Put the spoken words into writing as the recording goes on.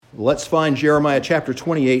Let's find Jeremiah chapter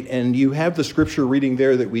 28, and you have the scripture reading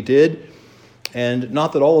there that we did. And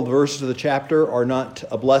not that all of the verses of the chapter are not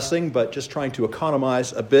a blessing, but just trying to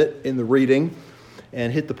economize a bit in the reading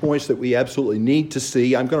and hit the points that we absolutely need to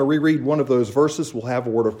see. I'm going to reread one of those verses. We'll have a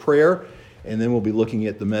word of prayer, and then we'll be looking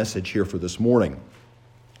at the message here for this morning.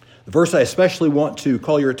 The verse I especially want to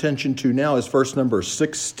call your attention to now is verse number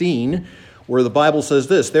 16, where the Bible says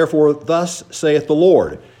this: "Therefore thus saith the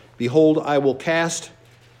Lord, Behold, I will cast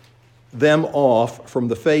them off from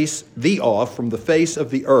the face of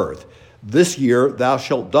the earth. This year thou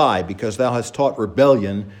shalt die, because thou hast taught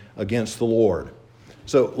rebellion against the Lord."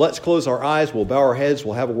 So let's close our eyes, we'll bow our heads,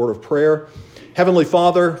 we'll have a word of prayer. Heavenly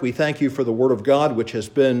Father, we thank you for the word of God which has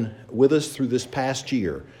been with us through this past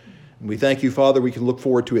year. And we thank you, Father, we can look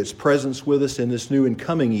forward to its presence with us in this new and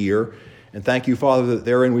coming year. And thank you, Father, that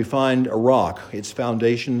therein we find a rock. Its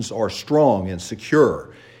foundations are strong and secure,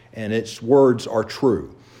 and its words are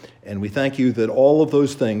true. And we thank you that all of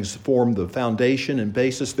those things form the foundation and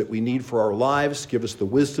basis that we need for our lives. Give us the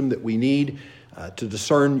wisdom that we need to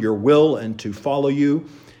discern your will and to follow you.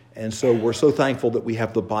 And so we're so thankful that we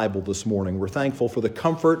have the Bible this morning. We're thankful for the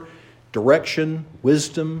comfort, direction,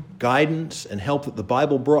 wisdom, guidance, and help that the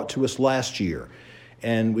Bible brought to us last year.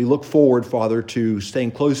 And we look forward, Father, to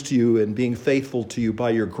staying close to you and being faithful to you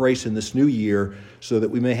by your grace in this new year, so that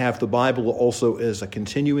we may have the Bible also as a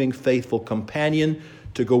continuing faithful companion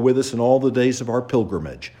to go with us in all the days of our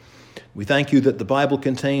pilgrimage. We thank you that the Bible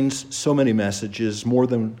contains so many messages, more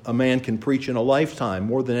than a man can preach in a lifetime,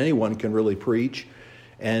 more than anyone can really preach.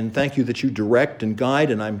 And thank you that you direct and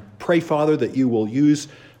guide. And I pray, Father, that you will use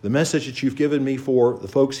the message that you've given me for the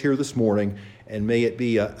folks here this morning, and may it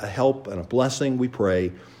be a help and a blessing, we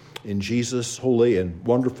pray, in Jesus' holy and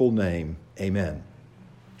wonderful name. Amen.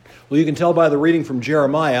 Well, you can tell by the reading from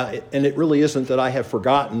Jeremiah, and it really isn't that I have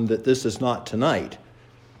forgotten that this is not tonight.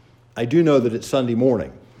 I do know that it's Sunday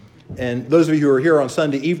morning. And those of you who are here on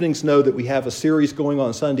Sunday evenings know that we have a series going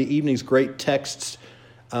on Sunday evenings, Great Texts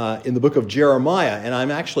in the book of Jeremiah. And I'm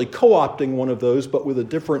actually co-opting one of those, but with a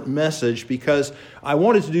different message, because I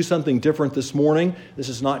wanted to do something different this morning. This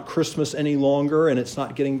is not Christmas any longer, and it's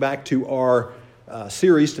not getting back to our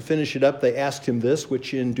series to finish it up. They asked him this,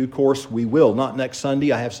 which in due course we will. Not next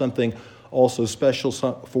Sunday. I have something also special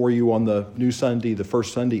for you on the new Sunday, the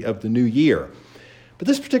first Sunday of the new year. But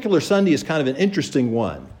this particular Sunday is kind of an interesting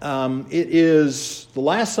one. It is the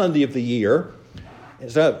last Sunday of the year.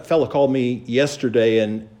 As a fellow called me yesterday,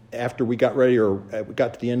 and after we got ready, or we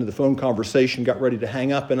got to the end of the phone conversation, got ready to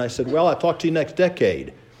hang up, and I said, "Well, I'll talk to you next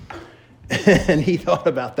decade." And he thought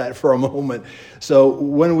about that for a moment. So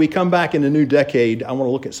when we come back in a new decade, I want to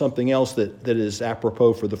look at something else that is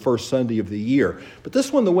apropos for the first Sunday of the year. But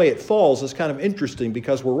this one, the way it falls, is kind of interesting,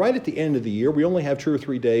 because we're right at the end of the year. We only have 2 or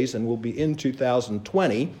 3 days, and we'll be in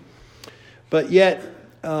 2020. But yet,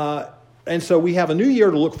 and so we have a new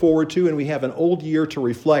year to look forward to, and we have an old year to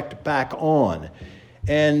reflect back on.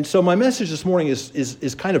 And so my message this morning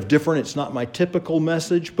is kind of different. It's not my typical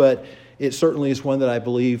message, but it certainly is one that I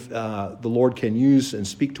believe the Lord can use and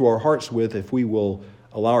speak to our hearts with if we will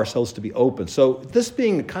allow ourselves to be open. So this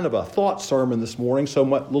being kind of a thought sermon this morning, a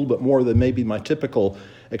little bit more than maybe my typical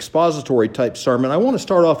expository type sermon, I want to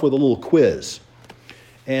start off with a little quiz.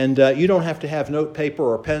 And you don't have to have note paper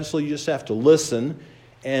or pencil, you just have to listen.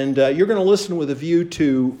 And you're going to listen with a view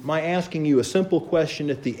to my asking you a simple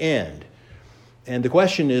question at the end. And the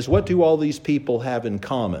question is, what do all these people have in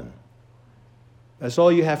common? That's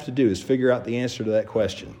all you have to do, is figure out the answer to that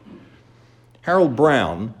question. Harold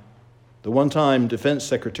Brown, the one-time defense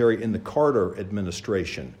secretary in the Carter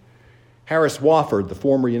administration. Harris Wofford, the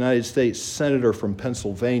former United States senator from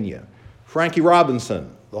Pennsylvania. Frankie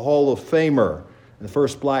Robinson, the Hall of Famer and the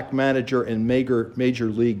first black manager in Major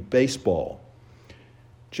League Baseball.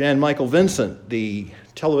 Jan Michael Vincent, the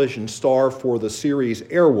television star for the series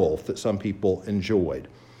Airwolf that some people enjoyed.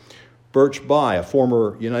 Birch Bayh, a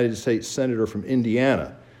former United States Senator from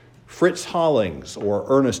Indiana. Fritz Hollings, or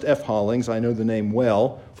Ernest F. Hollings, I know the name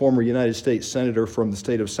well, former United States Senator from the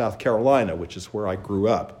state of South Carolina, which is where I grew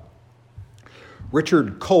up.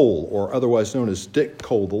 Richard Cole, or otherwise known as Dick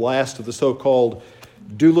Cole, the last of the so-called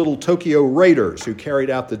Doolittle Tokyo Raiders, who carried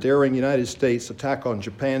out the daring United States attack on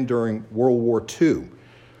Japan during World War II.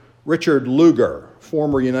 Richard Lugar,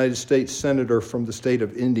 former United States Senator from the state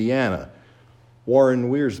of Indiana.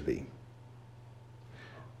 Warren Wiersbe,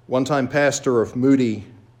 one-time pastor of Moody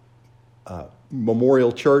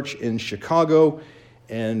Memorial Church in Chicago,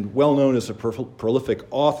 and well-known as a prolific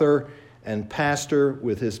author and pastor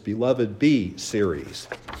with his beloved Bee series.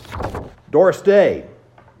 Doris Day,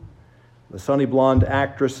 the sunny blonde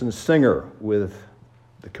actress and singer with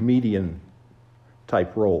the comedian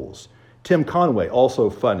type roles. Tim Conway, also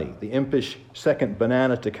funny, the impish second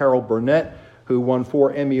banana to Carol Burnett, who won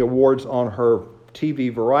 4 Emmy Awards on her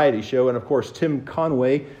TV variety show. And of course, Tim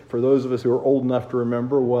Conway, for those of us who are old enough to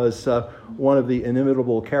remember, was one of the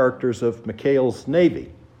inimitable characters of McHale's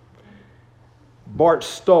Navy. Bart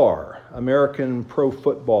Starr, American Pro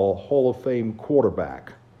Football Hall of Fame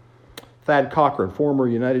quarterback. Thad Cochran, former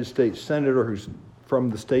United States Senator who's from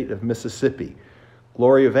the state of Mississippi.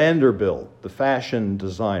 Gloria Vanderbilt, the fashion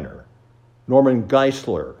designer. Norman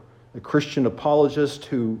Geisler, the Christian apologist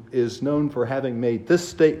who is known for having made this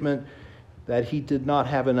statement that he did not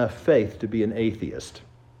have enough faith to be an atheist.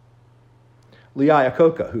 Lee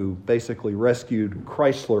Iacocca, who basically rescued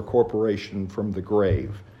Chrysler Corporation from the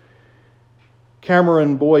grave.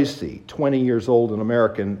 Cameron Boyce, 20 years old, an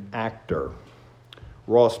American actor.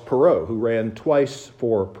 Ross Perot, who ran twice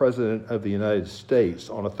for President of the United States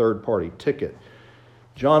on a third-party ticket.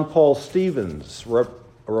 John Paul Stevens, a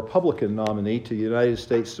Republican nominee to the United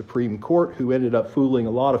States Supreme Court, who ended up fooling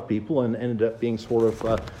a lot of people and ended up being sort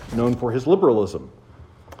of known for his liberalism.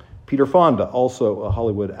 Peter Fonda, also a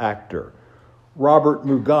Hollywood actor. Robert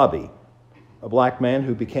Mugabe, a black man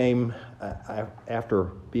who became, after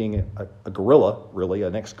being a guerrilla, really,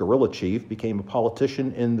 an ex-guerrilla chief, became a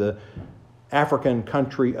politician in the African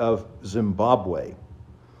country of Zimbabwe.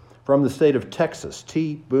 From the state of Texas,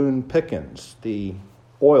 T. Boone Pickens, the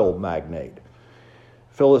oil magnate.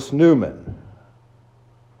 Phyllis Newman,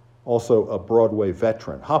 also a Broadway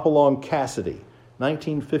veteran. Hopalong Cassidy,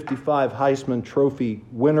 1955 Heisman Trophy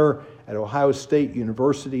winner at Ohio State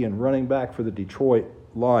University and running back for the Detroit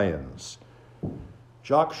Lions.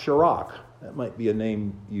 Jacques Chirac, that might be a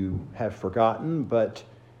name you have forgotten, but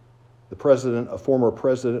a former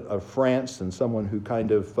president of France and someone who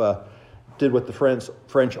kind of did what the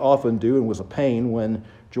French often do and was a pain when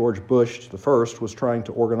George Bush I was trying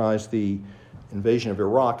to organize the invasion of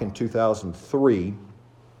Iraq in 2003.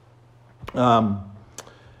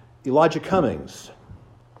 Elijah Cummings,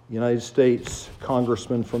 United States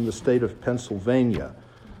congressman from the state of Pennsylvania.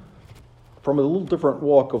 From a little different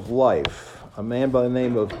walk of life, a man by the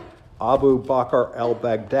name of Abu Bakr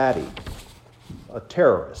al-Baghdadi, a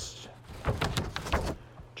terrorist.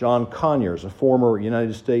 John Conyers, a former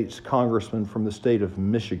United States congressman from the state of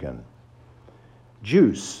Michigan.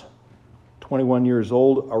 Juice, 21 years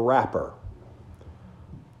old, a rapper.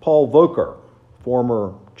 Paul Volcker,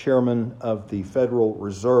 former chairman of the Federal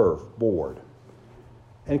Reserve Board.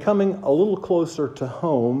 And coming a little closer to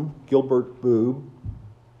home, Gilbert Boob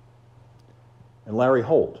and Larry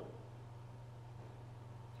Holt.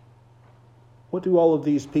 What do all of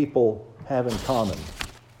these people have in common?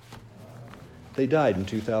 They died in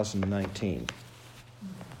 2019.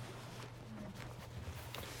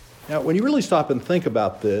 Now, when you really stop and think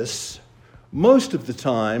about this, most of the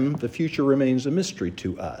time, the future remains a mystery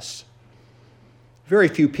to us. Very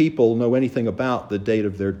few people know anything about the date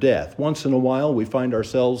of their death. Once in a while, we find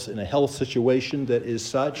ourselves in a health situation that is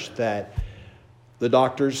such that the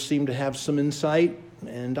doctors seem to have some insight,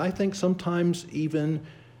 and I think sometimes even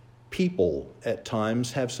people at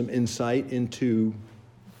times have some insight into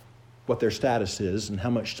what their status is and how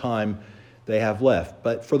much time they have left.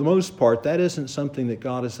 But for the most part, that isn't something that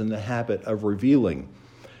God is in the habit of revealing.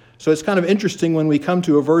 So it's kind of interesting when we come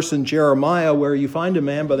to a verse in Jeremiah where you find a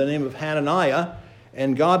man by the name of Hananiah,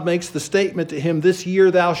 and God makes the statement to him, "This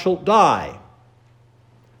year thou shalt die."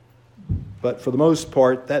 But for the most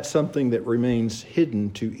part, that's something that remains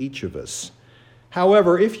hidden to each of us.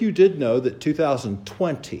 However, if you did know that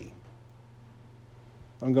 2020,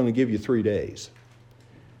 I'm going to give you 3 days.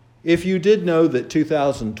 If you did know that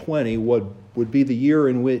 2020 would be the year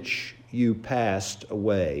in which you passed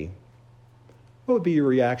away, what would be your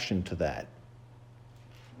reaction to that?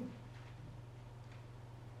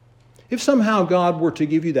 If somehow God were to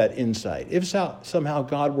give you that insight, if somehow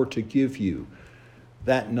God were to give you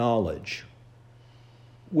that knowledge,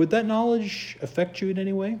 would that knowledge affect you in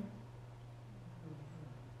any way?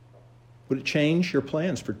 Would it change your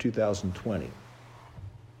plans for 2020?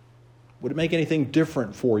 Would it make anything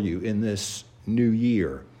different for you in this new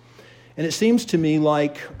year? And it seems to me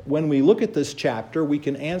like when we look at this chapter, we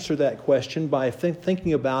can answer that question by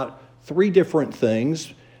thinking about 3 different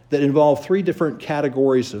things that involve 3 different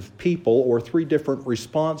categories of people or 3 different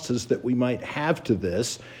responses that we might have to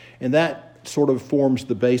this. And that sort of forms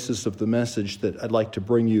the basis of the message that I'd like to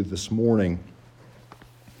bring you this morning.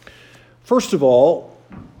 First of all,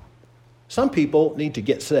 some people need to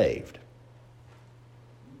get saved.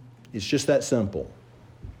 It's just that simple.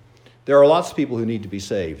 There are lots of people who need to be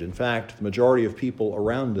saved. In fact, the majority of people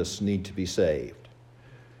around us need to be saved.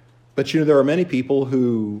 But there are many people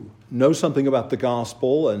who know something about the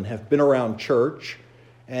gospel and have been around church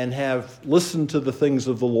and have listened to the things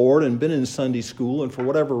of the Lord and been in Sunday school, and for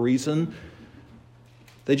whatever reason,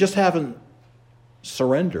 they just haven't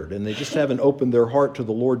surrendered and they just haven't opened their heart to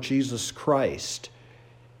the Lord Jesus Christ.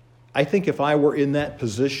 I think if I were in that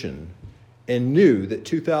position and knew that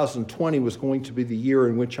 2020 was going to be the year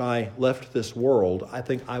in which I left this world, I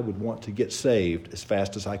think I would want to get saved as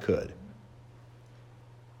fast as I could.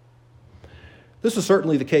 This is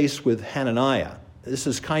certainly the case with Hananiah. This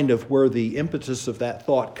is kind of where the impetus of that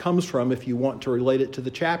thought comes from if you want to relate it to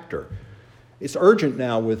the chapter. It's urgent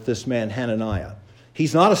now with this man Hananiah.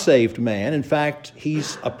 He's not a saved man. In fact,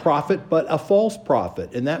 he's a prophet, but a false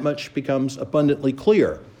prophet, and that much becomes abundantly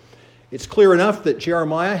clear. It's clear enough that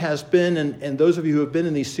Jeremiah has been, and those of you who have been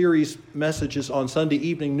in these series messages on Sunday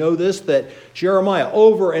evening know this, that Jeremiah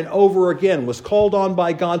over and over again was called on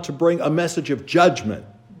by God to bring a message of judgment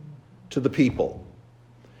to the people.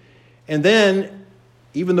 And then,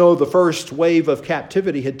 even though the first wave of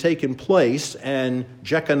captivity had taken place and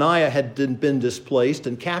Jeconiah had been displaced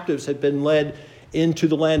and captives had been led into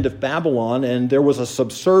the land of Babylon, and there was a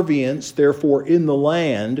subservience, therefore, in the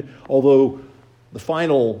land, although the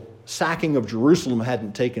final sacking of Jerusalem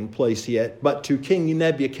hadn't taken place yet, but to King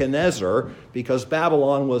Nebuchadnezzar, because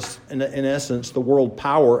Babylon was, in essence, the world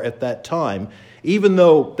power at that time. Even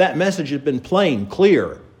though that message had been plain,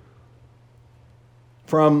 clear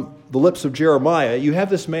from the lips of Jeremiah, you have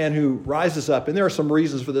this man who rises up, and there are some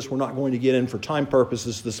reasons for this we're not going to get in for time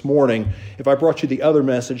purposes this morning. If I brought you the other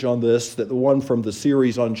message on this, that the one from the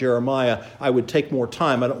series on Jeremiah, I would take more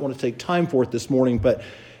time. I don't want to take time for it this morning, but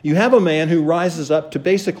you have a man who rises up to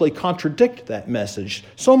basically contradict that message,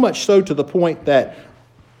 so much so to the point that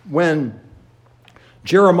when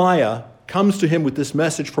Jeremiah comes to him with this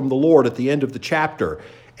message from the Lord at the end of the chapter,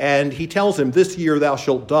 and he tells him, "This year thou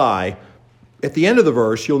shalt die," at the end of the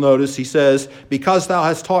verse, you'll notice he says, "Because thou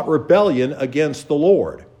hast taught rebellion against the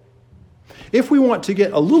Lord." If we want to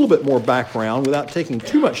get a little bit more background, without taking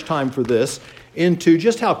too much time for this, into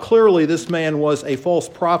just how clearly this man was a false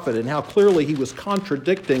prophet and how clearly he was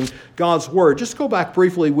contradicting God's word, just go back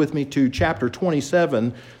briefly with me to chapter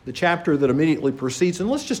 27, the chapter that immediately precedes, and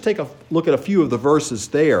let's just take a look at a few of the verses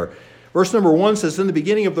there. Verse number 1 says, "In the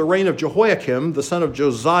beginning of the reign of Jehoiakim, the son of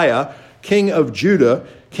Josiah, king of Judah,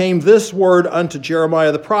 came this word unto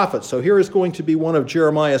Jeremiah the prophet." So here is going to be one of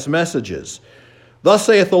Jeremiah's messages. "Thus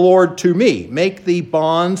saith the Lord to me, make thee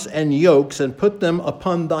bonds and yokes and put them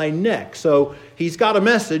upon thy neck." So he's got a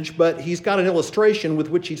message, but he's got an illustration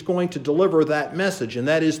with which he's going to deliver that message, and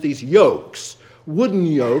that is these yokes, wooden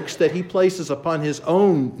yokes that he places upon his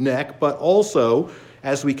own neck, but also,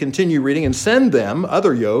 as we continue reading, and send them,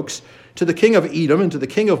 other yokes, to the king of Edom, and to the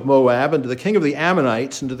king of Moab, and to the king of the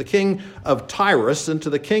Ammonites, and to the king of Tyrus, and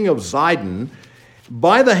to the king of Zidon,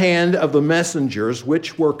 by the hand of the messengers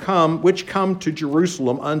which come to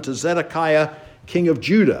Jerusalem unto Zedekiah, king of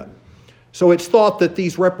Judah. So it's thought that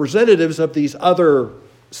these representatives of these other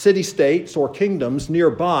city-states or kingdoms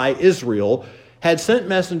nearby Israel had sent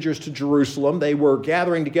messengers to Jerusalem. They were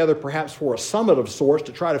gathering together perhaps for a summit of sorts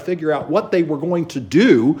to try to figure out what they were going to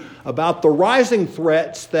do about the rising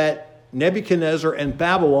threats that Nebuchadnezzar and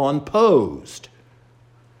Babylon posed.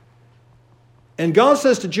 And God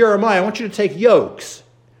says to Jeremiah, "I want you to take yokes,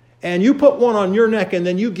 and you put one on your neck, and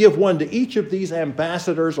then you give one to each of these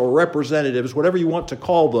ambassadors or representatives, whatever you want to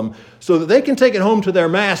call them, so that they can take it home to their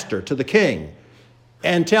master, to the king,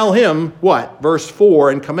 and tell him," what? Verse 4,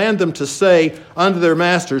 "and command them to say unto their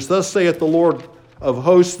masters, Thus saith the Lord of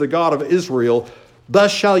hosts, the God of Israel,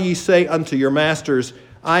 Thus shall ye say unto your masters,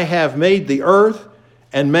 I have made the earth,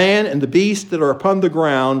 and man, and the beasts that are upon the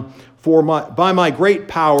ground, by my great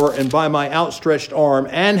power and by my outstretched arm,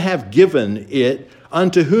 and have given it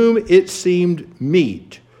unto whom it seemed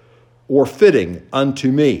meet, or fitting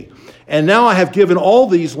unto me. And now I have given all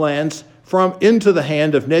these lands into the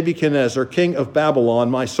hand of Nebuchadnezzar, king of Babylon,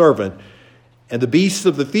 my servant. And the beasts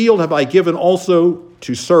of the field have I given also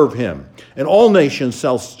to serve him. And all nations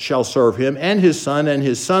shall serve him, and his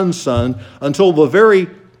son's son, until the very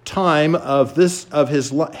time of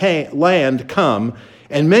his land come,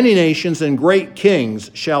 and many nations and great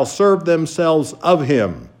kings shall serve themselves of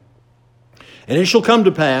him. And it shall come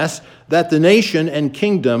to pass that the nation and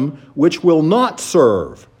kingdom which will not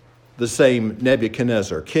serve the same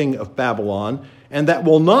Nebuchadnezzar, king of Babylon, and that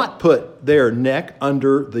will not put their neck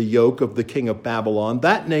under the yoke of the king of Babylon,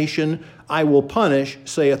 that nation I will punish,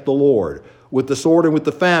 saith the Lord. With the sword and with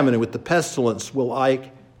the famine and with the pestilence will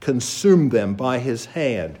I consume them by his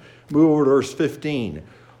hand. Move over to verse 15.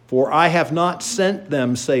 For I have not sent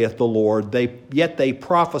them, saith the Lord, yet they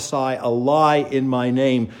prophesy a lie in my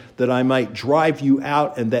name, that I might drive you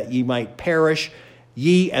out, and that ye might perish,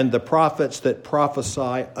 ye and the prophets that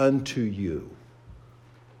prophesy unto you.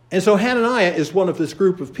 And so Hananiah is one of this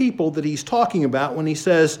group of people that he's talking about when he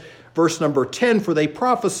says, verse number 10, for they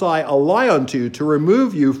prophesy a lie unto you, to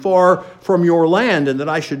remove you far from your land, and that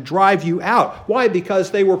I should drive you out. Why?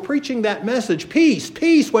 Because they were preaching that message, peace,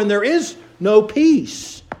 peace, when there is no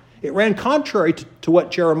peace. It ran contrary to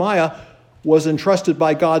what Jeremiah was entrusted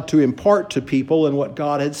by God to impart to people and what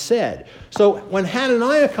God had said. So when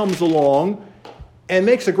Hananiah comes along and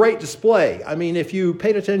makes a great display, I mean, if you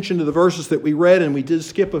paid attention to the verses that we read, and we did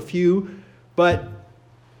skip a few, but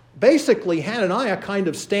basically Hananiah kind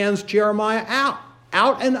of stands Jeremiah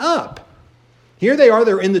out and up. Here they are,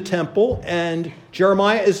 they're in the temple, and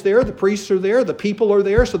Jeremiah is there, the priests are there, the people are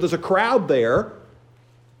there, so there's a crowd there.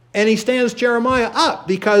 And he stands Jeremiah up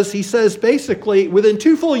because he says basically within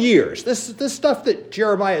 2 full years, this stuff that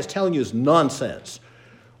Jeremiah is telling you is nonsense.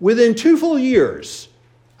 Within 2 full years,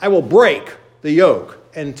 I will break the yoke,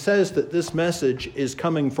 and says that this message is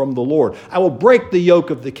coming from the Lord. I will break the yoke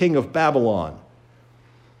of the king of Babylon.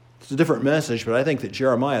 It's a different message, but I think that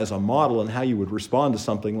Jeremiah is a model in how you would respond to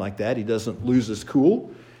something like that. He doesn't lose his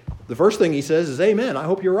cool. The first thing he says is, amen, I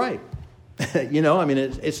hope you're right.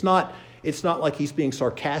 It's not like he's being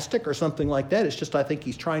sarcastic or something like that. It's just I think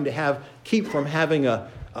he's trying to keep from having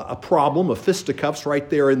a problem of fisticuffs right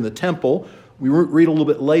there in the temple. We read a little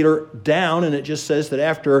bit later down, and it just says that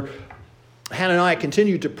after Hananiah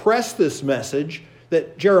continued to press this message,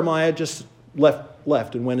 that Jeremiah just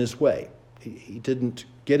left and went his way. He didn't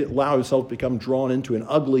allow himself to become drawn into an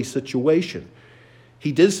ugly situation.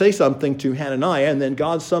 He did say something to Hananiah, and then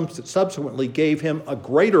God subsequently gave him a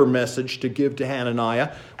greater message to give to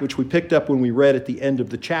Hananiah, which we picked up when we read at the end of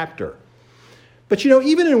the chapter. But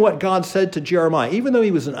even in what God said to Jeremiah, even though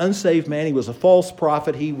he was an unsaved man, he was a false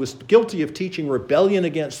prophet, he was guilty of teaching rebellion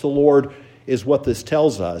against the Lord, is what this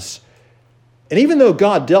tells us. And even though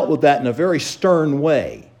God dealt with that in a very stern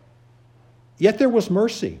way, yet there was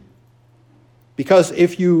mercy. Because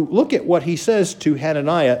if you look at what he says to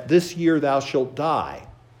Hananiah, this year thou shalt die.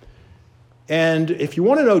 And if you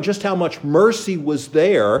want to know just how much mercy was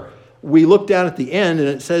there, we look down at the end, and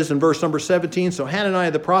it says in verse number 17, so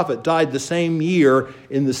Hananiah the prophet died the same year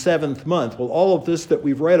in the 7th month. Well, all of this that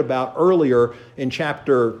we've read about earlier in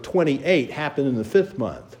chapter 28 happened in the 5th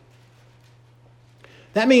month.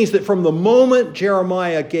 That means that from the moment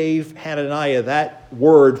Jeremiah gave Hananiah that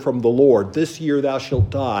word from the Lord, this year thou shalt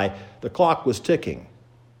die, the clock was ticking.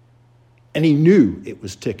 And he knew it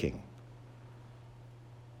was ticking.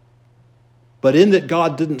 But in that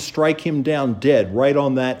God didn't strike him down dead right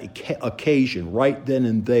on that occasion, right then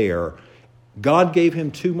and there, God gave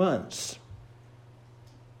him 2 months.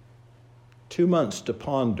 2 months to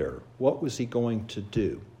ponder. What was he going to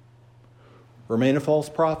do? Remain a false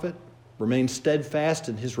prophet? Remain steadfast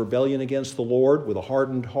in his rebellion against the Lord with a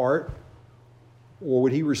hardened heart? Or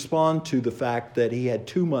would he respond to the fact that he had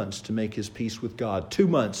 2 months to make his peace with God, 2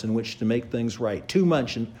 months in which to make things right, 2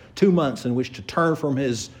 months in which to turn from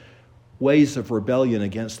his ways of rebellion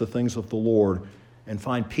against the things of the Lord and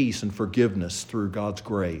find peace and forgiveness through God's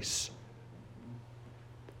grace?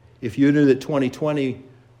 If you knew that 2020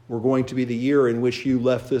 were going to be the year in which you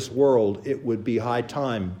left this world, it would be high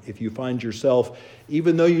time if you find yourself,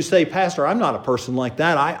 even though you say, Pastor, I'm not a person like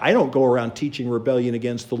that. I don't go around teaching rebellion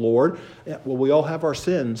against the Lord. Well, we all have our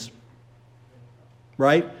sins,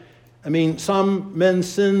 right? I mean, some men's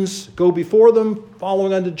sins go before them,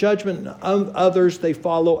 following unto judgment. Others, they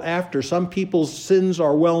follow after. Some people's sins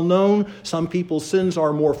are well known. Some people's sins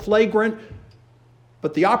are more flagrant.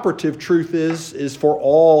 But the operative truth is for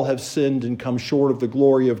all have sinned and come short of the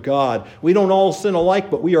glory of God. We don't all sin alike,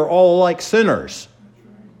 but we are all alike sinners.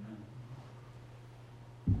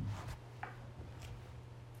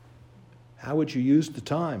 How would you use the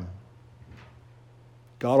time?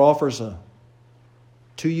 God offers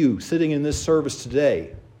to you, sitting in this service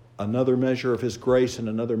today, another measure of his grace and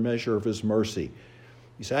another measure of his mercy.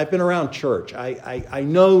 You say, I've been around church. I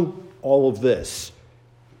know all of this.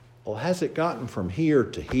 Well, has it gotten from here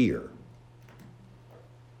to here?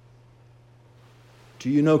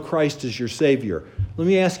 Do you know Christ as your Savior? Let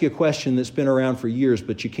me ask you a question that's been around for years,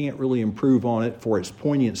 but you can't really improve on it for its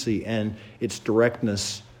poignancy and its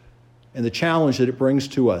directness and the challenge that it brings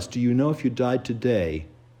to us. Do you know if you died today,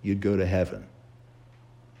 you'd go to heaven?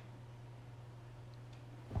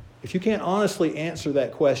 If you can't honestly answer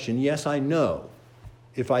that question, yes, I know.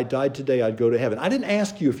 If I died today, I'd go to heaven. I didn't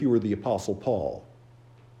ask you if you were the Apostle Paul.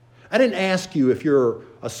 I didn't ask you if you're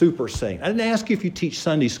a super saint. I didn't ask you if you teach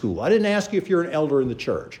Sunday school. I didn't ask you if you're an elder in the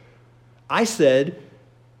church. I said,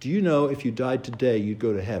 do you know if you died today, you'd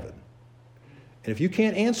go to heaven? And if you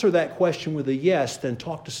can't answer that question with a yes, then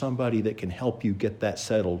talk to somebody that can help you get that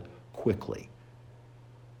settled quickly.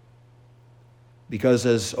 Because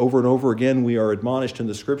as over and over again we are admonished in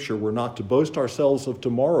the Scripture, we're not to boast ourselves of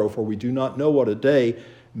tomorrow, for we do not know what a day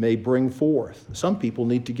may bring forth. Some people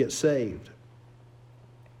need to get saved.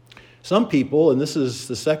 Some people, and this is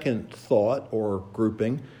the second thought or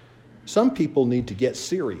grouping, some people need to get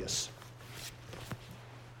serious.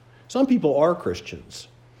 Some people are Christians.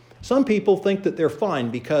 Some people think that they're fine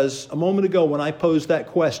because a moment ago when I posed that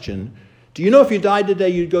question, do you know if you died today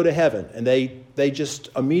you'd go to heaven? And they just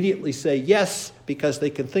immediately say yes because they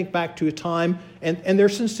can think back to a time, and they're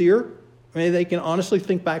sincere. I mean, they can honestly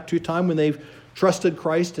think back to a time when they've trusted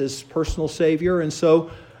Christ as personal Savior, and so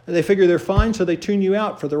they figure they're fine, so they tune you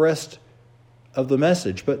out for the rest of the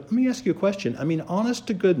message. But let me ask you a question. I mean, honest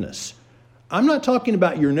to goodness, I'm not talking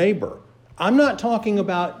about your neighbor. I'm not talking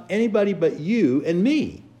about anybody but you and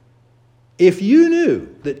me. If you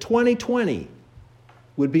knew that 2020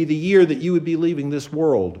 would be the year that you would be leaving this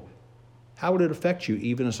world, how would it affect you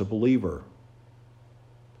even as a believer?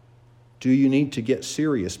 Do you need to get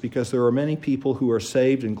serious? Because there are many people who are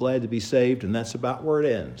saved and glad to be saved, and that's about where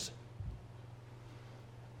it ends.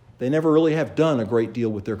 They never really have done a great deal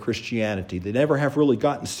with their Christianity. They never have really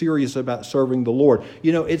gotten serious about serving the Lord.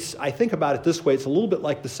 You know, I think about it this way. It's a little bit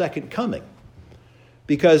like the second coming.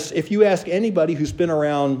 Because if you ask anybody who's been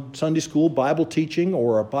around Sunday school, Bible teaching,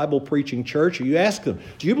 or a Bible preaching church, or you ask them,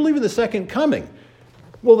 do you believe in the second coming?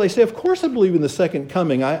 Well, they say, of course I believe in the second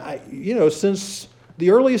coming. Since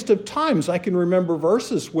the earliest of times, I can remember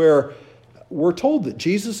verses where we're told that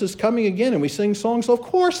Jesus is coming again, and we sing songs, of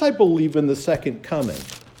course I believe in the second coming.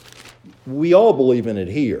 We all believe in it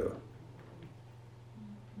here.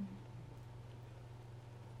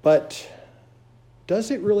 But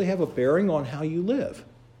does it really have a bearing on how you live?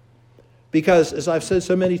 Because, as I've said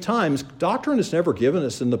so many times, doctrine is never given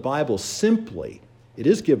us in the Bible simply. It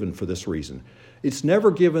is given for this reason. It's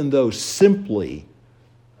never given, though, simply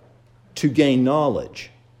to gain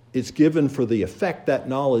knowledge. It's given for the effect that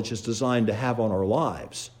knowledge is designed to have on our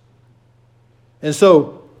lives. And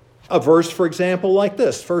so, a verse, for example, like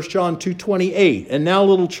this, 1 John 2:28, and now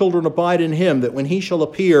little children abide in him, that when he shall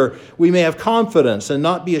appear, we may have confidence and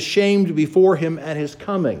not be ashamed before him at his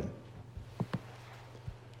coming.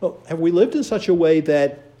 Well, have we lived in such a way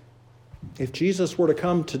that if Jesus were to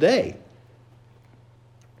come today,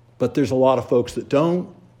 but there's a lot of folks that don't,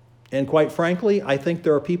 and quite frankly, I think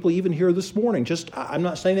there are people even here this morning, I'm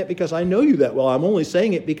not saying that because I know you that well, I'm only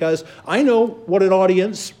saying it because I know what an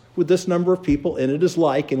audience with this number of people in it is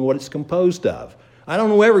like and what it's composed of. I don't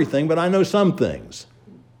know everything, but I know some things.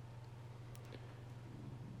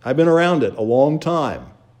 I've been around it a long time.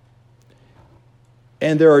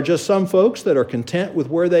 And there are just some folks that are content with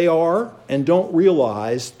where they are and don't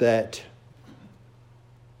realize that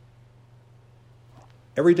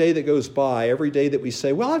every day that goes by, every day that we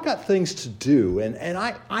say, well, I've got things to do, and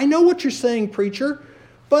I know what you're saying, preacher,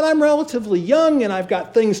 but I'm relatively young and I've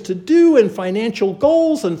got things to do and financial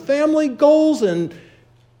goals and family goals and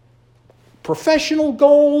professional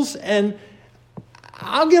goals, and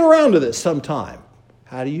I'll get around to this sometime.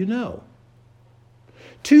 How do you know?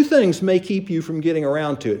 Two things may keep you from getting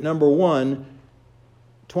around to it. Number one,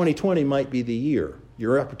 2020 might be the year.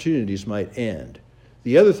 Your opportunities might end.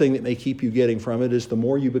 The other thing that may keep you getting from it is the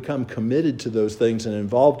more you become committed to those things and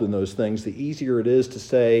involved in those things, the easier it is to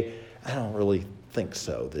say, I don't really think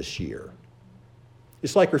so this year.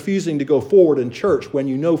 It's like refusing to go forward in church when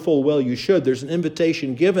you know full well you should. There's an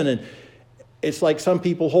invitation given, and it's like some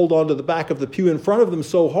people hold on to the back of the pew in front of them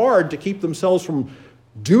so hard to keep themselves from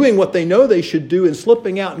doing what they know they should do and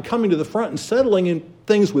slipping out and coming to the front and settling in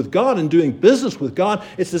things with God and doing business with God.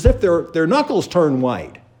 It's as if their knuckles turn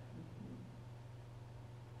white.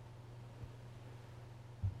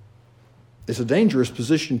 It's a dangerous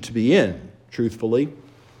position to be in, truthfully.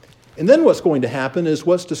 And then what's going to happen is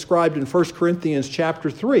what's described in 1 Corinthians chapter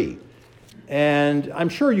 3. And I'm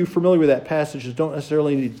sure you're familiar with that passage, so don't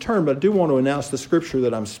necessarily need to turn, but I do want to announce the scripture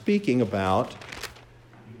that I'm speaking about.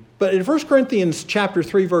 But in 1 Corinthians chapter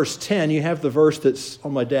 3, verse 10, you have the verse that's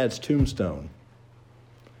on my dad's tombstone.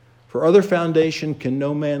 For other foundation can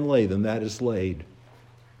no man lay than that is laid,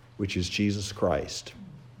 which is Jesus Christ.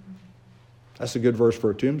 That's a good verse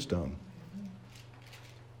for a tombstone.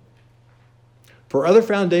 For other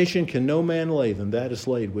foundation can no man lay than that is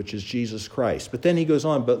laid, which is Jesus Christ. But then he goes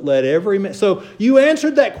on, but let every man... So you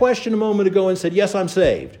answered that question a moment ago and said, yes, I'm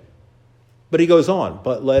saved. But he goes on,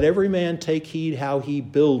 but let every man take heed how he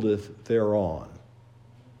buildeth thereon.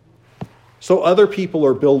 So other people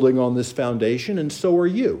are building on this foundation, and so are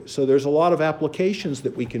you. So there's a lot of applications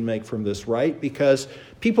that we can make from this, right? Because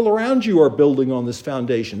people around you are building on this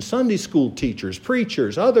foundation. Sunday school teachers,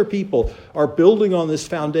 preachers, other people are building on this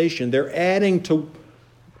foundation. They're adding to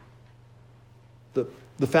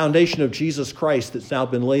the foundation of Jesus Christ that's now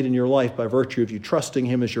been laid in your life by virtue of you trusting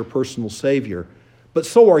him as your personal Savior. But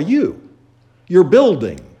so are you. You're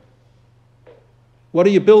building. What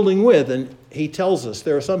are you building with? And he tells us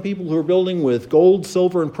there are some people who are building with gold,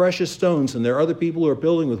 silver, and precious stones, and there are other people who are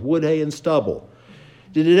building with wood, hay, and stubble.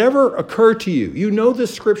 Did it ever occur to you? You know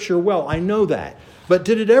this scripture well, I know that. But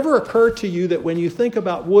did it ever occur to you that when you think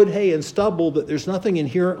about wood, hay, and stubble, that there's nothing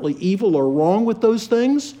inherently evil or wrong with those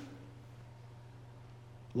things?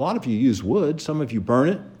 A lot of you use wood. Some of you burn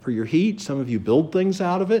it for your heat. Some of you build things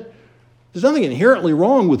out of it. There's nothing inherently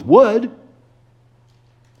wrong with wood.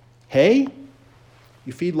 Hay,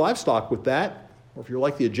 you feed livestock with that. Or if you're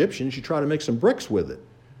like the Egyptians, you try to make some bricks with it.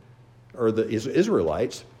 Or the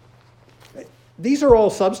Israelites. These are all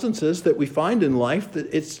substances that we find in life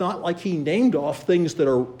that it's not like he named off things that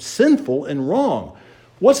are sinful and wrong.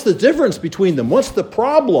 What's the difference between them? What's the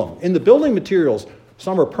problem? In the building materials,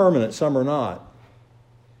 some are permanent, some are not.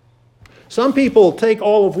 Some people take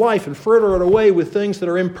all of life and fritter it away with things that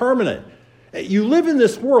are impermanent. You live in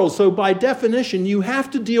this world, so by definition, you have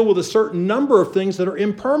to deal with a certain number of things that are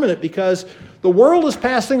impermanent because the world is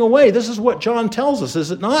passing away. This is what John tells us,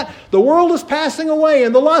 is it not? The world is passing away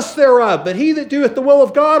and the lust thereof, but he that doeth the will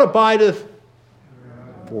of God abideth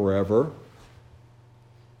forever.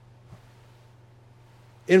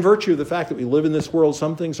 In virtue of the fact that we live in this world,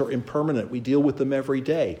 some things are impermanent. We deal with them every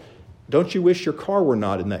day. Don't you wish your car were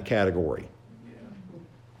not in that category?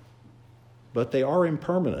 But they are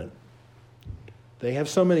impermanent. They have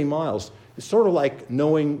so many miles. It's sort of like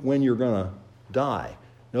knowing when you're going to die.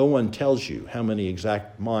 No one tells you how many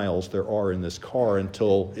exact miles there are in this car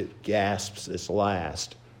until it gasps its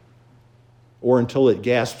last. Or until it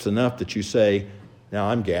gasps enough that you say, now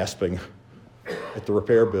I'm gasping at the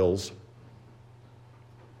repair bills.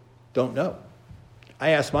 Don't know. I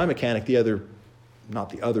asked my mechanic not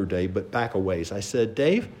the other day, but back a ways. I said,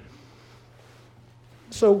 Dave,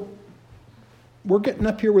 so we're getting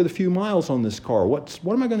up here with a few miles on this car. What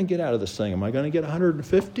am I going to get out of this thing? Am I going to get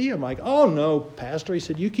 150? I'm like, oh, no, Pastor. He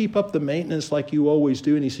said, you keep up the maintenance like you always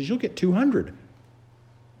do. And he says, you'll get 200.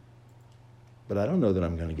 But I don't know that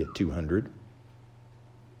I'm going to get 200.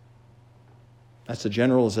 That's a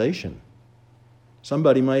generalization.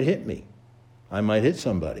 Somebody might hit me. I might hit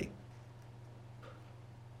somebody.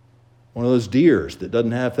 One of those deers that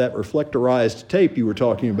doesn't have that reflectorized tape you were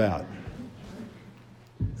talking about.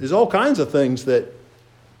 There's all kinds of things that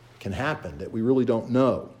can happen that we really don't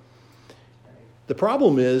know. The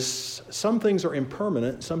problem is some things are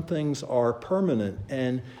impermanent, some things are permanent.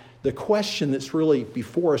 And the question that's really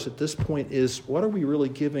before us at this point is, what are we really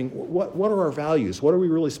giving? What are our values? What are we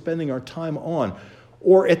really spending our time on?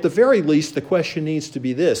 Or at the very least, the question needs to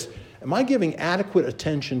be this: am I giving adequate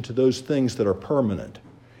attention to those things that are permanent?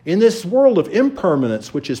 In this world of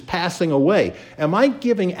impermanence, which is passing away, am I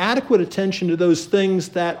giving adequate attention to those things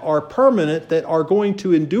that are permanent, that are going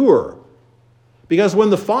to endure? Because when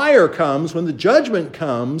the fire comes, when the judgment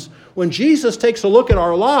comes, when Jesus takes a look at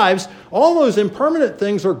our lives, all those impermanent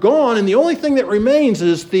things are gone, and the only thing that remains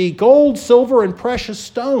is the gold, silver, and precious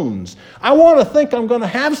stones. I want to think I'm going to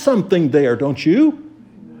have something there, don't you?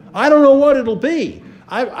 I don't know what it'll be.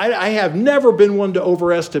 I have never been one to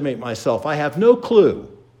overestimate myself. I have no clue.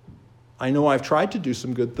 I know I've tried to do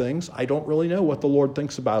some good things. I don't really know what the Lord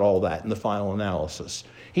thinks about all that in the final analysis.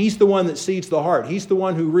 He's the one that sees the heart. He's the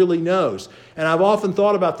one who really knows. And I've often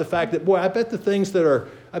thought about the fact that, boy, I bet the things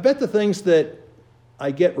that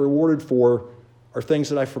I get rewarded for are things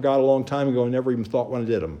that I forgot a long time ago and never even thought when I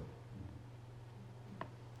did them.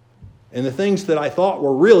 And the things that I thought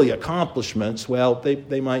were really accomplishments, well,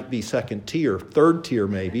 they might be second tier, third tier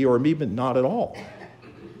maybe, or maybe not at all.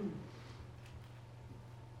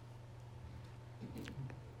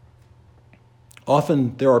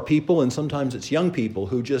 Often there are people, and sometimes it's young people,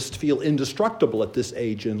 who just feel indestructible at this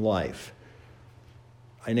age in life.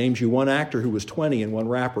 I named you one actor who was 20 and one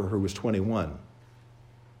rapper who was 21.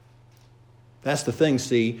 That's the thing,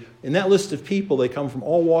 see. In that list of people, they come from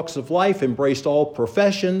all walks of life, embraced all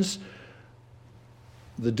professions.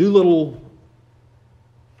 The Doolittle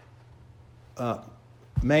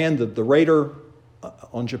man, the raider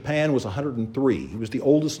on Japan, was 103. He was the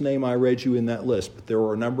oldest name I read you in that list, but there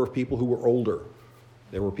were a number of people who were older.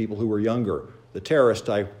 There were people who were younger. The terrorist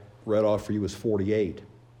I read off for you was 48.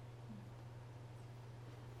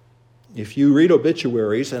 If you read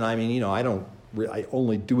obituaries, and I mean, I don't I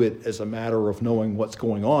only do it as a matter of knowing what's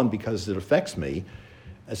going on because it affects me.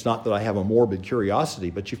 It's not that I have a morbid curiosity,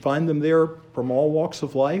 but you find them there from all walks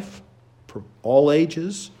of life, from all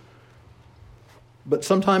ages. But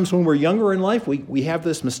sometimes when we're younger in life, we have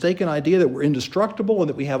this mistaken idea that we're indestructible and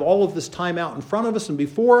that we have all of this time out in front of us and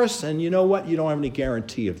before us, and you know what? You don't have any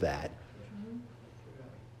guarantee of that.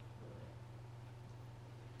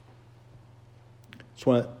 It's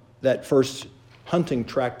one of that first hunting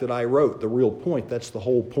tract that I wrote, The Real Point. That's the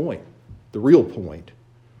whole point. The real point.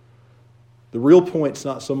 The real point's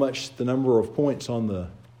not so much the number of points on the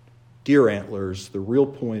deer antlers. The real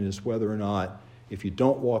point is whether or not, if you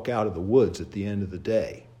don't walk out of the woods at the end of the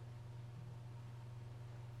day,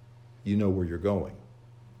 you know where you're going.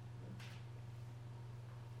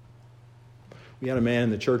 We had a man in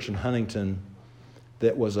the church in Huntington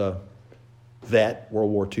that was a vet,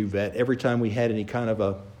 World War II vet. Every time we had any kind of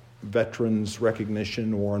a veterans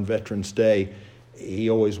recognition or on Veterans Day, he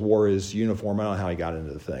always wore his uniform. I don't know how he got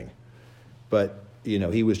into the thing. But,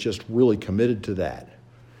 he was just really committed to that.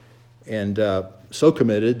 And so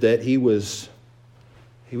committed that he was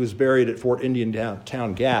buried at Fort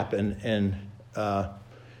Indiantown Gap, and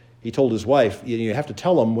he told his wife, you have to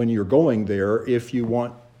tell them when you're going there if you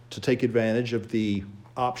want to take advantage of the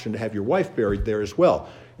option to have your wife buried there as well.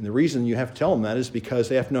 And the reason you have to tell them that is because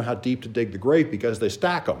they have to know how deep to dig the grave, because they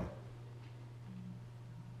stack them.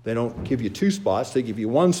 They don't give you 2 spots, they give you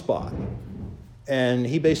 1 spot. And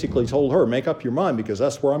he basically told her, make up your mind, because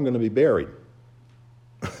that's where I'm going to be buried.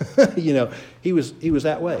 He was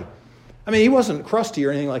that way. I mean, he wasn't crusty or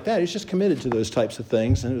anything like that. He was just committed to those types of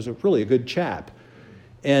things, and he was really a good chap.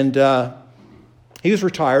 And he was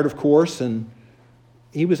retired, of course, and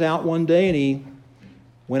he was out one day, and he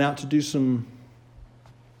went out to do some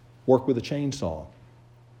work with a chainsaw.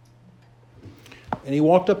 And he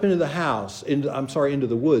walked up into the house, into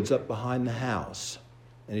the woods up behind the house,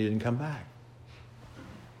 and he didn't come back.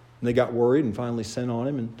 And they got worried and finally sent on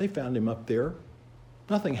him, and they found him up there.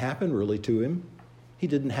 Nothing happened really to him. He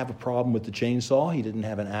didn't have a problem with the chainsaw. He didn't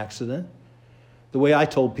have an accident. The way I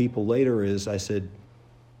told people later is, I said,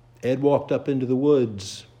 Ed walked up into the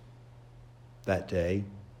woods that day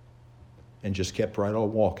and just kept right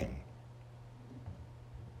on walking.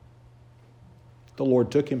 The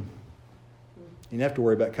Lord took him. He didn't have to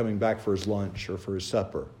worry about coming back for his lunch or for his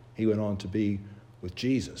supper. He went on to be with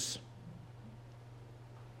Jesus.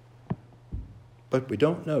 But we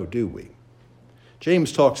don't know, do we?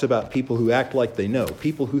 James talks about people who act like they know,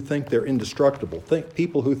 people who think they're indestructible,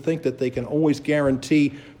 people who think that they can always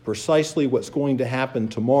guarantee precisely what's going to happen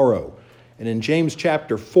tomorrow. And in James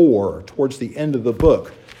chapter 4, towards the end of the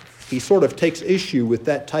book, he sort of takes issue with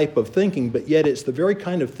that type of thinking, but yet it's the very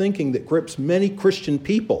kind of thinking that grips many Christian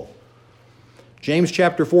people. James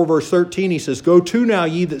chapter 4, verse 13, he says, "Go to now,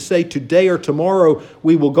 ye that say, today or tomorrow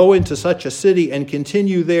we will go into such a city and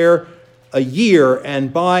continue there a year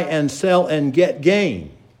and buy and sell and get gain."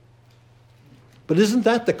 But isn't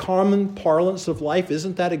that the common parlance of life?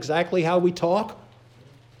 Isn't that exactly how we talk?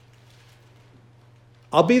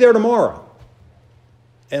 I'll be there tomorrow.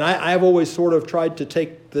 And I've always sort of tried to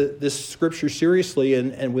take this scripture seriously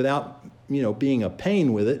and without being a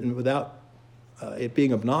pain with it and without it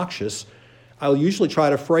being obnoxious, I'll usually try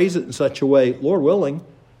to phrase it in such a way, Lord willing,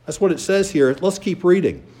 that's what it says here. Let's keep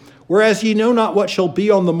reading. "Whereas ye know not what shall be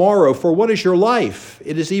on the morrow, for what is your life?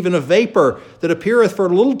 It is even a vapor that appeareth for a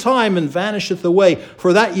little time and vanisheth away.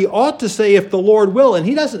 For that ye ought to say, if the Lord will." And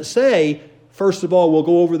he doesn't say, first of all, we'll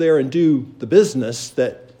go over there and do the business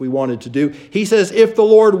that we wanted to do. He says, if the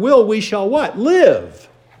Lord will, we shall what? Live.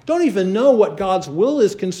 Don't even know what God's will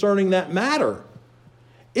is concerning that matter.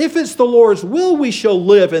 If it's the Lord's will, we shall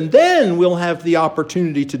live, and then we'll have the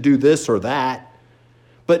opportunity to do this or that.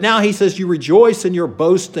 But now he says, you rejoice in your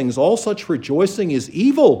boastings. All such rejoicing is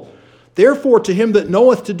evil. Therefore, to him that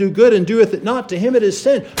knoweth to do good and doeth it not, to him it is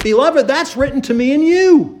sin. Beloved, that's written to me and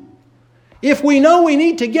you. If we know we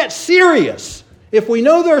need to get serious, if we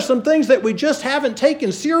know there are some things that we just haven't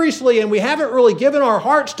taken seriously and we haven't really given our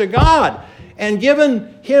hearts to God and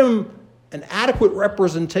given him an adequate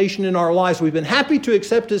representation in our lives, we've been happy to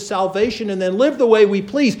accept his salvation and then live the way we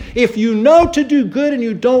please. If you know to do good and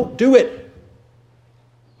you don't do it,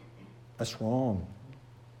 that's wrong.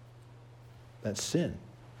 That's sin.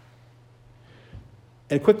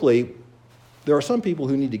 And quickly, there are some people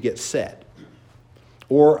who need to get set.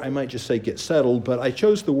 Or I might just say get settled, but I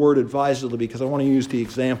chose the word advisedly because I want to use the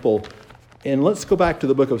example. And let's go back to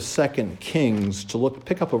the book of 2 Kings to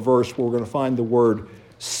pick up a verse where we're going to find the word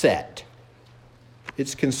set.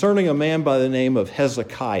 It's concerning a man by the name of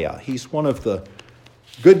Hezekiah. He's one of the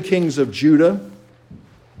good kings of Judah.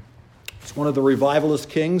 It's one of the revivalist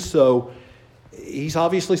kings, so he's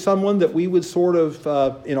obviously someone that we would sort of,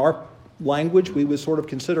 in our language, we would sort of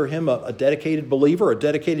consider him a dedicated believer, a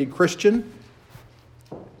dedicated Christian.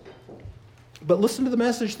 But listen to the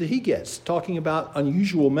message that he gets, talking about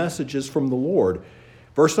unusual messages from the Lord.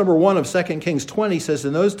 Verse number 1 of 2 Kings 20 says,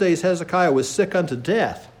 "In those days Hezekiah was sick unto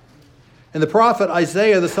death. And the prophet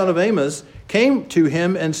Isaiah the son of Amos came to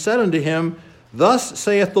him and said unto him, Thus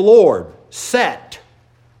saith the Lord, Set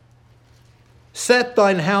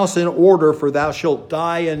thine house in order, for thou shalt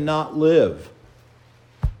die and not live."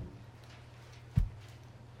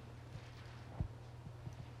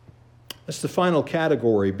 That's the final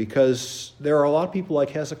category, because there are a lot of people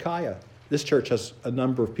like Hezekiah. This church has a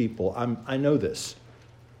number of people. I know this.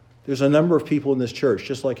 There's a number of people in this church,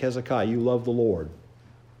 just like Hezekiah. You love the Lord.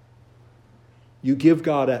 You give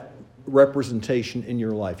God a representation in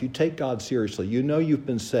your life. You take God seriously. You know you've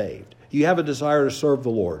been saved. You have a desire to serve the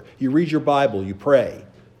Lord. You read your Bible. You pray.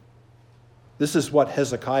 This is what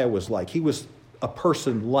Hezekiah was like. He was a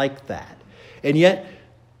person like that. And yet,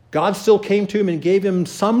 God still came to him and gave him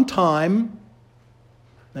some time.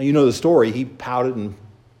 Now, you know the story. He pouted and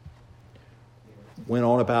went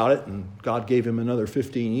on about it, and God gave him another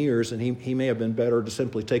 15 years, and he may have been better to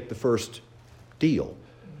simply take the first deal,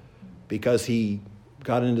 because he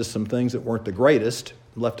got into some things that weren't the greatest,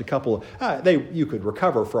 left a couple of, you could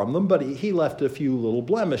recover from them, but he left a few little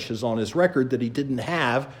blemishes on his record that he didn't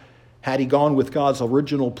have had he gone with God's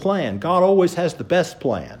original plan. God always has the best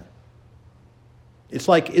plan. It's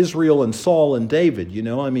like Israel and Saul and David, you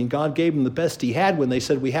know. I mean, God gave them the best he had when they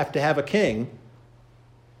said, we have to have a king.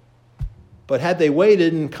 But had they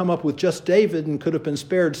waited and come up with just David and could have been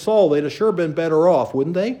spared Saul, they'd have sure been better off,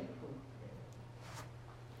 wouldn't they?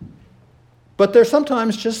 But there's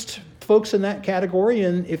sometimes just folks in that category,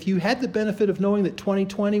 and if you had the benefit of knowing that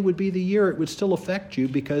 2020 would be the year, it would still affect you,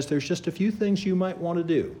 because there's just a few things you might want to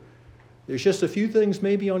do. There's just a few things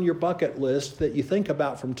maybe on your bucket list that you think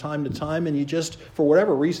about from time to time, and you just, for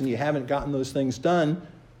whatever reason, you haven't gotten those things done.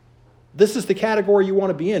 This is the category you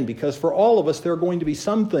want to be in, because for all of us, there are going to be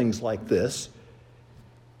some things like this.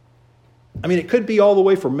 I mean, it could be all the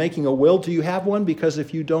way from making a will. Do you have one? Because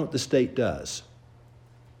if you don't, the state does.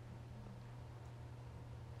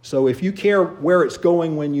 So if you care where it's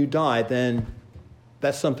going when you die, then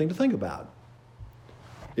that's something to think about.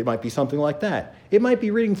 It might be something like that. It might be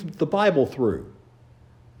reading the Bible through.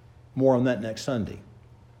 More on that next Sunday.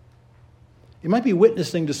 It might be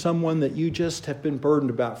witnessing to someone that you just have been burdened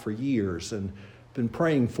about for years and been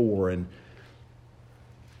praying for. And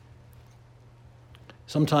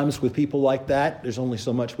sometimes with people like that, there's only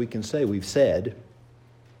so much we can say. We've said,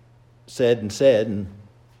 and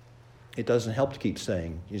it doesn't help to keep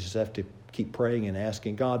saying. You just have to keep praying and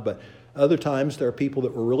asking God. But other times there are people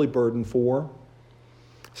that we're really burdened for.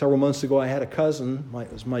 Several months ago, I had a cousin.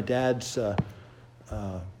 It was my dad's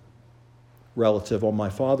relative on my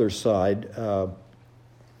father's side,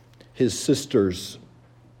 his sister's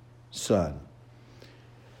son.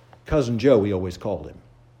 Cousin Joe, we always called him.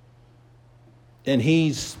 And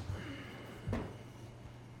he's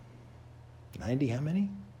 90, how many?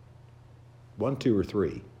 1, 2, or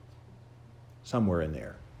 3. Somewhere in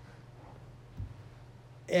there.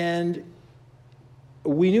 And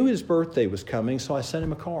we knew his birthday was coming, so I sent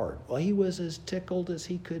him a card. Well, he was as tickled as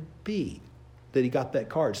he could be that he got that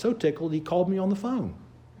card. So tickled, he called me on the phone.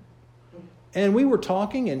 And we were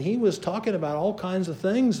talking, and he was talking about all kinds of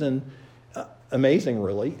things, and amazing,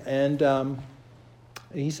 really. And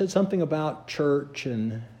he said something about church,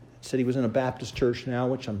 and said he was in a Baptist church now,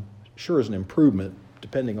 which I'm sure is an improvement,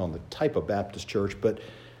 depending on the type of Baptist church, but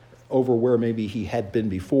over where maybe he had been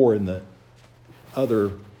before in the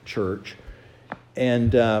other church.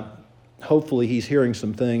 And hopefully he's hearing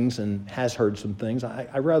some things and has heard some things.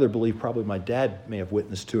 I rather believe probably my dad may have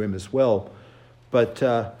witnessed to him as well. But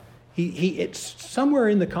it's somewhere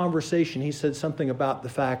in the conversation he said something about the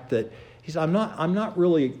fact that he said, I'm not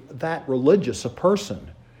really that religious a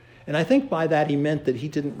person. And I think by that he meant that he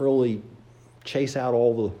didn't really chase out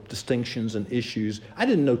all the distinctions and issues. I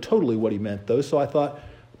didn't know totally what he meant, though, so I thought,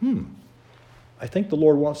 I think the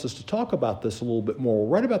Lord wants us to talk about this a little bit more. Well,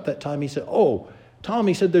 right about that time, he said, Tom,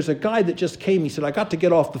 he said, there's a guy that just came. He said, I got to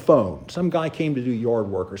get off the phone. Some guy came to do yard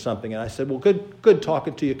work or something. And I said, well, good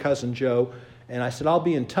talking to you, Cousin Joe. And I said, I'll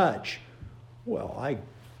be in touch. Well, I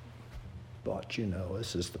thought,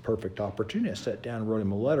 this is the perfect opportunity. I sat down, wrote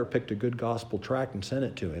him a letter, picked a good gospel tract, and sent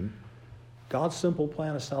it to him. God's simple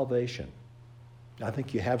plan of salvation. I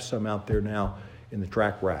think you have some out there now in the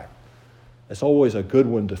tract rack. It's always a good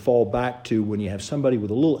one to fall back to when you have somebody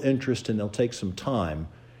with a little interest and they'll take some time.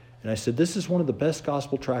 And I said, this is one of the best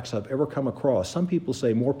gospel tracts I've ever come across. Some people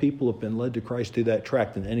say more people have been led to Christ through that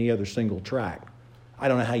tract than any other single tract. I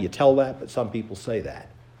don't know how you tell that, but some people say that.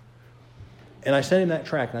 And I sent him that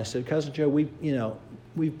tract, and I said, Cousin Joe,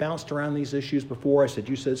 we've bounced around these issues before. I said,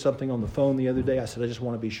 you said something on the phone the other day. I said, I just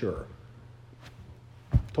want to be sure.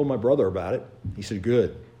 Told my brother about it. He said,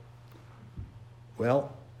 good.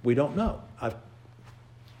 Well, we don't know. I've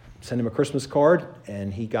sent him a Christmas card,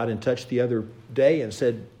 and he got in touch the other day and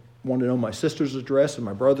said, wanted to know my sister's address and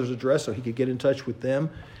my brother's address so he could get in touch with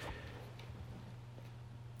them.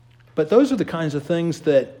 But those are the kinds of things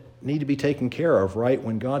that need to be taken care of, right?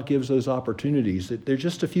 When God gives those opportunities. There's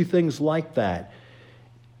just a few things like that.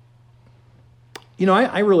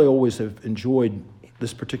 I really always have enjoyed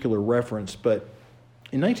this particular reference, but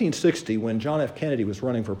in 1960, when John F. Kennedy was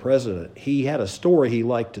running for president, he had a story he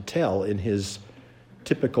liked to tell in his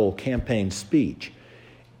typical campaign speech.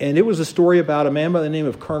 And it was a story about a man by the name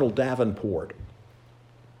of Colonel Davenport.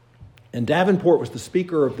 And Davenport was the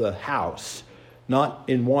Speaker of the House, not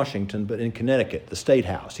in Washington, but in Connecticut, the State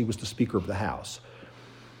House. He was the Speaker of the House.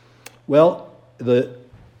 Well, the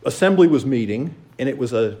Assembly was meeting, and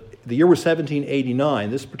the year was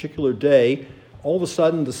 1789. This particular day, all of a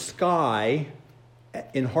sudden, the sky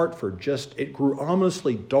in Hartford it grew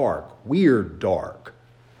ominously dark, weird dark.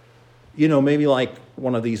 Maybe like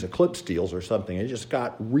one of these eclipse deals or something. It just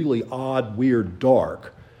got really odd, weird,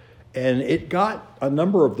 dark. And it got a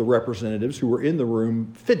number of the representatives who were in the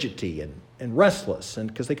room fidgety and restless, and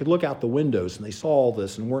because they could look out the windows and they saw all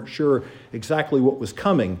this and weren't sure exactly what was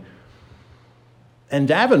coming. And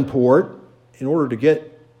Davenport, in order to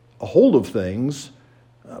get a hold of things,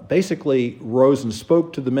 basically rose and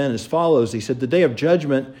spoke to the men as follows. He said, the day of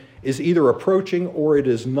judgment is either approaching or it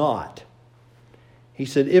is not. He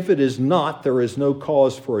said, if it is not, there is no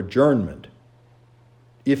cause for adjournment.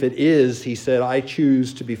 If it is, he said, I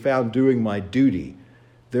choose to be found doing my duty.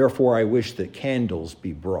 Therefore, I wish that candles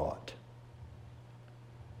be brought.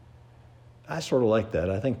 I sort of like that.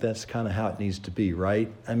 I think that's kind of how it needs to be,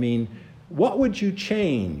 right? I mean, what would you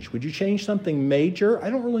change? Would you change something major? I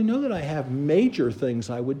don't really know that I have major things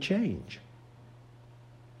I would change,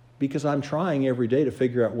 because I'm trying every day to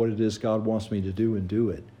figure out what it is God wants me to do and do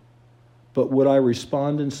it. But would I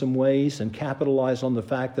respond in some ways and capitalize on the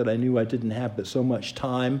fact that I knew I didn't have but so much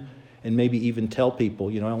time, and maybe even tell people,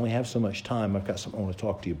 I only have so much time, I've got something I want to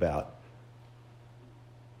talk to you about.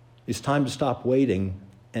 It's time to stop waiting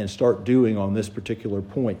and start doing on this particular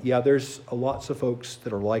point. Yeah, there's lots of folks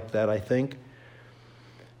that are like that, I think.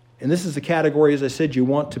 And this is the category, as I said, you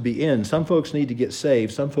want to be in. Some folks need to get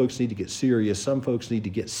saved. Some folks need to get serious. Some folks need to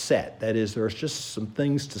get set. That is, there's just some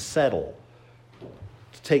things to settle,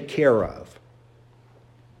 to take care of.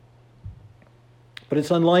 But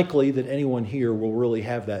it's unlikely that anyone here will really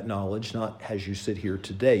have that knowledge, not as you sit here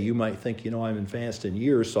today. You might think, I'm advanced in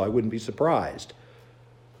years, so I wouldn't be surprised.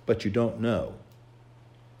 But you don't know.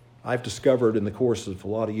 I've discovered in the course of a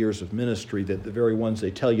lot of years of ministry that the very ones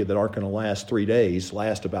they tell you that aren't going to last 3 days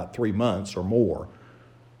last about 3 months or more.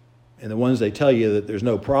 And the ones they tell you that there's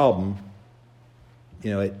no problem,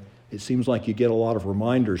 it seems like you get a lot of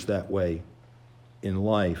reminders that way in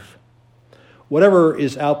life. Whatever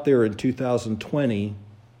is out there in 2020,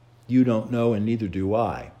 you don't know, and neither do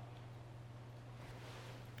I.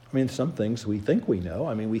 Some things we think we know.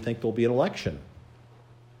 We think there'll be an election.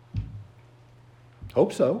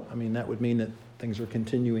 Hope so. That would mean that things are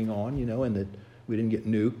continuing on, and that we didn't get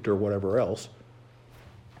nuked or whatever else.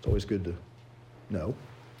 It's always good to know.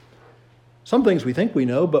 Some things we think we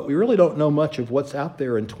know, but we really don't know much of what's out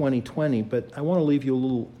there in 2020. But I want to leave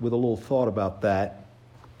you with a little thought about that.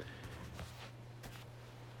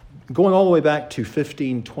 Going all the way back to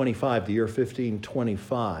 1525, the year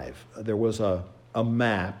 1525, there was a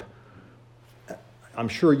map. I'm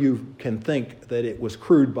sure you can think that it was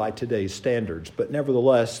crude by today's standards, but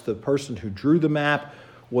nevertheless, the person who drew the map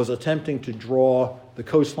was attempting to draw the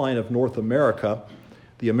coastline of North America,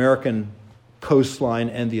 the American coastline,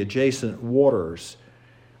 and the adjacent waters.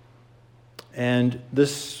 And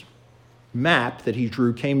this map that he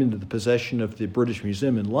drew came into the possession of the British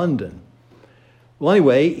Museum in London. Well,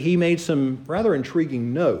 anyway, he made some rather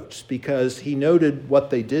intriguing notes because he noted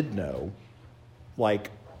what they did know, like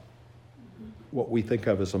what we think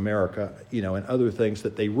of as America, and other things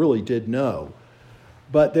that they really did know.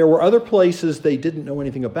 But there were other places they didn't know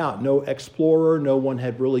anything about. No explorer, no one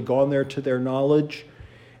had really gone there to their knowledge.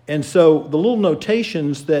 And so the little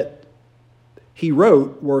notations that he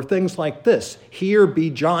wrote were things like this: here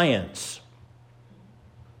be giants.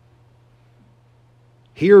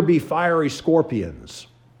 Here be fiery scorpions.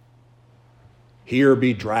 Here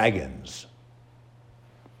be dragons.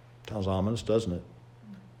 Sounds ominous, doesn't it?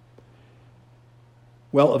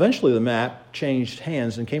 Well, eventually the map changed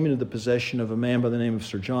hands and came into the possession of a man by the name of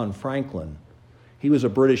Sir John Franklin. He was a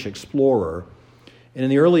British explorer. And in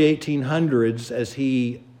the early 1800s, as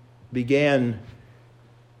he began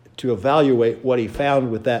to evaluate what he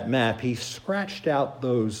found with that map, he scratched out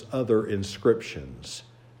those other inscriptions.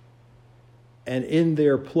 And in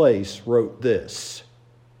their place wrote this: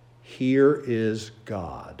 "Here is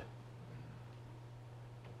God."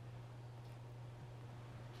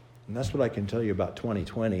 And that's what I can tell you about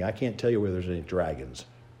 2020. I can't tell you where there's any dragons.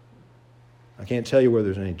 I can't tell you where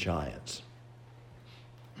there's any giants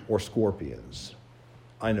or scorpions.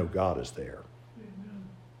 I know God is there. Amen.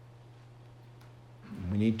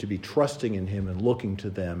 We need to be trusting in him and looking to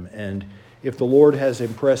them. And if the Lord has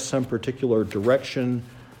impressed some particular direction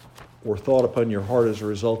or thought upon your heart as a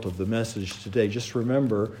result of the message today, just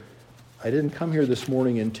remember, I didn't come here this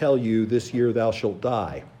morning and tell you this year thou shalt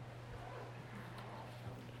die.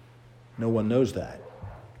 No one knows that.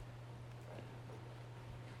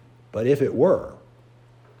 But if it were,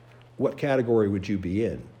 what category would you be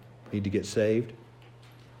in? Need to get saved?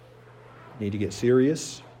 Need to get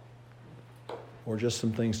serious? Or just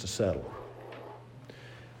some things to settle?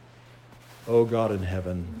 Oh God in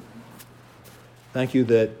heaven, thank you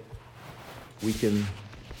that we can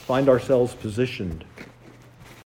find ourselves positioned